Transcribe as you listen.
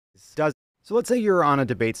does. So let's say you're on a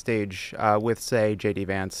debate stage with, say, J.D.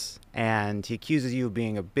 Vance, and he accuses you of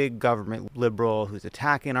being a big government liberal who's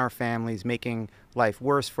attacking our families, making life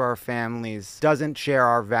worse for our families, doesn't share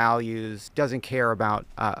our values, doesn't care about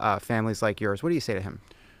families like yours. What do you say to him?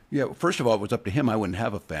 Yeah, well, first of all, it was up to him. I wouldn't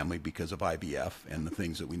have a family because of IVF and the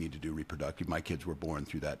things that we need to do reproductive. My kids were born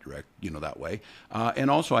through that that way.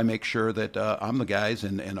 And also, I make sure that I'm the guys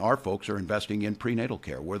and our folks are investing in prenatal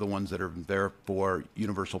care. We're the ones that are there for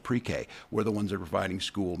universal pre-K. We're the ones that are providing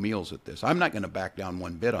school meals at this. I'm not going to back down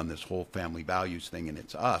one bit on this whole family values thing, and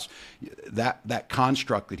it's us. That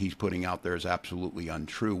construct that he's putting out there is absolutely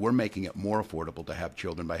untrue. We're making it more affordable to have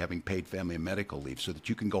children by having paid family and medical leave so that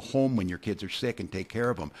you can go home when your kids are sick and take care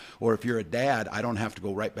of them. Or if you're a dad, I don't have to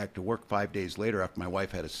go right back to work 5 days later after my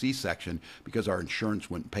wife had a C-section because our insurance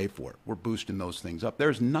wouldn't pay for it. We're boosting those things up.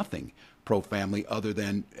 There's nothing pro-family other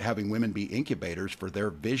than having women be incubators for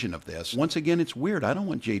their vision of this. Once again, it's weird. I don't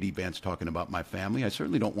want J.D. Vance talking about my family. I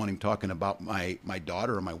certainly don't want him talking about my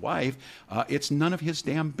daughter or my wife. It's none of his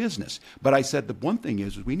damn business. But I said the one thing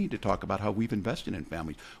is we need to talk about how we've invested in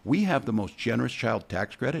families. We have the most generous child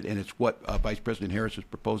tax credit, and it's what Vice President Harris is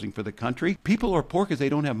proposing for the country. People are poor because they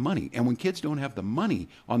don't have money. And when kids don't have the money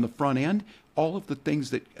on the front end, all of the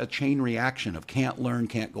things that a chain reaction of can't learn,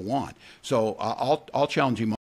 can't go on. So I'll challenge him